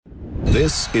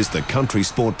This is the Country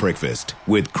Sport Breakfast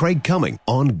with Craig Cumming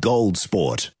on Gold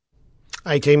Sport.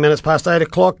 18 minutes past 8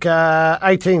 o'clock,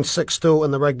 18-6 still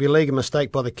in the Rugby League. A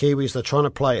mistake by the Kiwis. They're trying to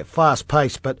play at fast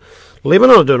pace, but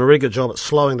Lebanon are doing a really good job at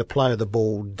slowing the play of the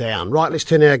ball down. Right, let's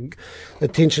turn our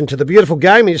attention to the beautiful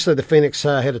game. Yesterday the Phoenix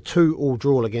had a 2-2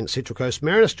 draw against Central Coast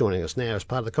Mariners. Joining us now as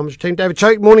part of the commentary team, David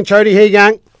Chote. Morning, Chote. How you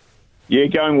going? Yeah,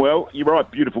 going well. You're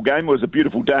right, beautiful game. It was a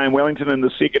beautiful day in Wellington in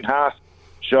the second half.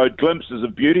 Showed glimpses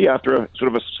of beauty after a sort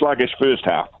of a sluggish first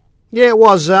half. Yeah, it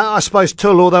was, I suppose,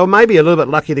 Tull, they were maybe a little bit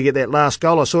lucky to get that last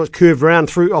goal. I saw it curved round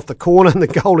through off the corner in the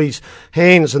goalie's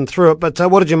hands and through it. But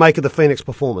what did you make of the Phoenix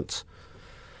performance?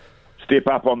 Step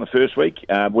up on the first week.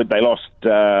 When they lost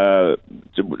their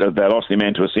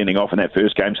man to a sending off in that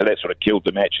first game, so that sort of killed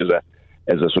the match as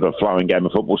a sort of flowing game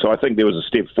of football. So I think there was a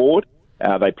step forward.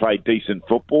 They played decent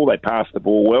football. They passed the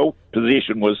ball well.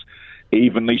 Possession was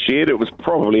evenly shared. It was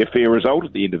probably a fair result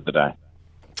at the end of the day.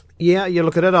 Yeah, you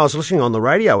look at it. I was listening on the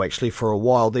radio actually for a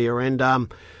while there, and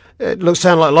it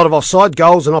sounded like a lot of offside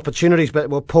goals and opportunities, but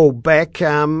were pulled back.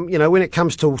 When it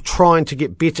comes to trying to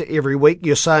get better every week,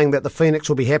 you're saying that the Phoenix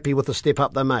will be happy with the step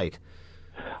up they made.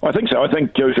 I think so. I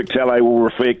think Chote will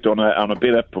reflect on a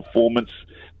better performance.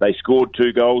 They scored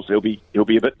 2 goals. He'll be a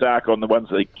bit dark on the ones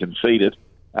they conceded.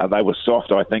 They were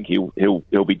soft. I think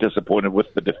he'll be disappointed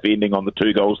with the defending on the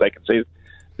 2 goals they conceded.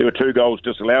 There were 2 goals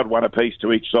disallowed, one apiece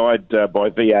to each side by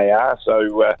VAR,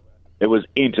 so it was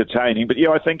entertaining. But yeah,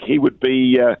 I think he would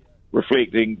be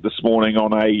reflecting this morning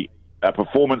on a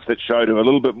performance that showed him a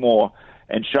little bit more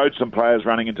and showed some players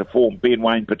running into form. Ben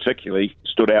Waine particularly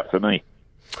stood out for me.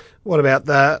 What about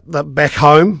the back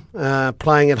home,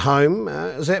 playing at home?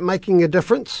 Is that making a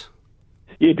difference?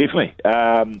 Yeah, definitely.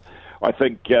 I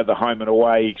think the home and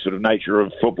away sort of nature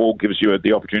of football gives you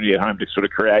the opportunity at home to sort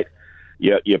of create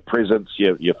your presence,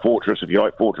 your fortress, if you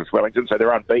like, Fortress Wellington. So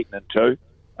they're unbeaten in 2.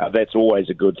 That's always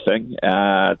a good thing.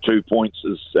 2 points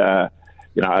is, a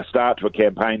start to a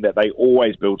campaign that they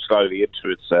always build slowly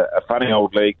into. It's a funny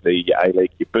old league, the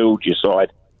A-League. You build your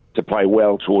side to play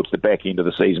well towards the back end of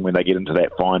the season when they get into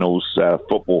that finals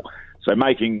football. So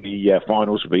making the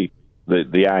finals will be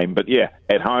the aim. But yeah,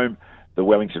 at home, the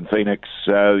Wellington Phoenix,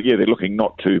 they're looking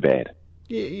not too bad.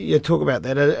 You talk about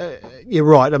that. You're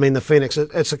right. I mean, the Phoenix,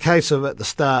 it's a case of at the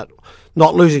start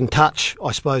not losing touch,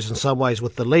 I suppose, in some ways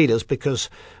with the leaders, because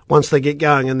once they get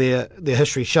going, and their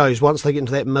history shows, once they get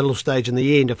into that middle stage in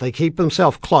the end, if they keep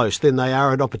themselves close, then they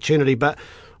are an opportunity. But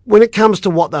when it comes to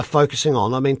what they're focusing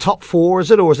on, I mean, top 4,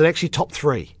 is it, or is it actually top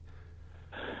 3?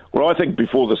 Well, I think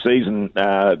before the season,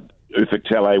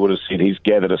 Chote would have said he's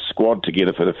gathered a squad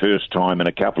together for the first time in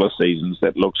a couple of seasons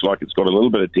that looks like it's got a little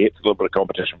bit of depth, a little bit of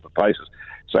competition for places.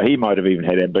 So he might have even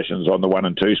had ambitions on the 1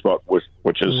 and 2 spot,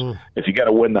 which is, if you're going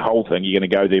to win the whole thing, you're going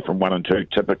to go there from 1 and 2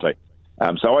 typically.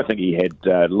 So I think he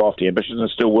had lofty ambitions and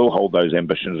still will hold those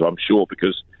ambitions, I'm sure,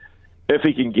 because if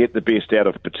he can get the best out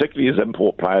of particularly his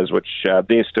import players, which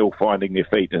they're still finding their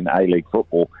feet in A-League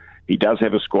football, he does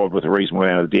have a squad with a reasonable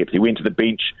amount of depth. He went to the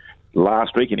bench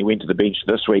last week and he went to the bench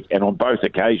this week, and on both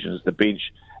occasions the bench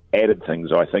added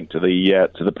things, I think, to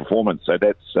the performance. So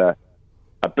that's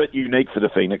a bit unique for the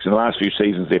Phoenix. In the last few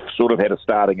seasons they've sort of had a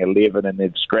starting 11 and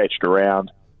they've scratched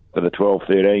around for the 12,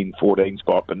 13, 14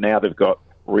 spot, but now they've got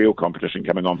real competition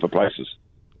coming on for places.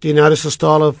 Do you notice the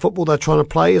style of football they're trying to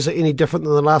play? Is it any different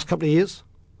than the last couple of years?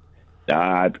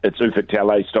 It's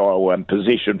Chote style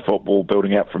possession football,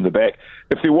 building out from the back.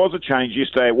 If there was a change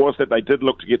yesterday, it was that they did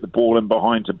look to get the ball in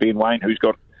behind to Ben Waine, who's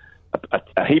got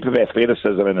a heap of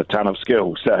athleticism and a ton of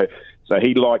skill. So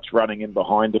he likes running in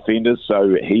behind defenders.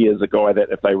 So he is a guy that,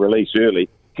 if they release early,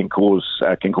 can cause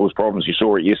problems. You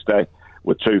saw it yesterday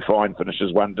with 2 fine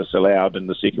finishes, 1 disallowed, and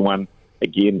the second one,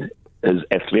 again, his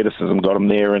athleticism got him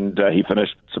there, and he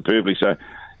finished superbly. So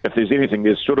if there's anything,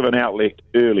 there's sort of an outlet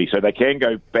early, so they can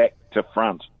go back to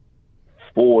front,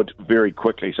 forward very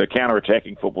quickly. So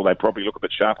counter-attacking football, they probably look a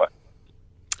bit sharper.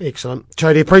 Excellent.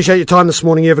 Chote, appreciate your time this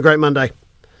morning. You have a great Monday.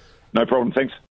 No problem. Thanks.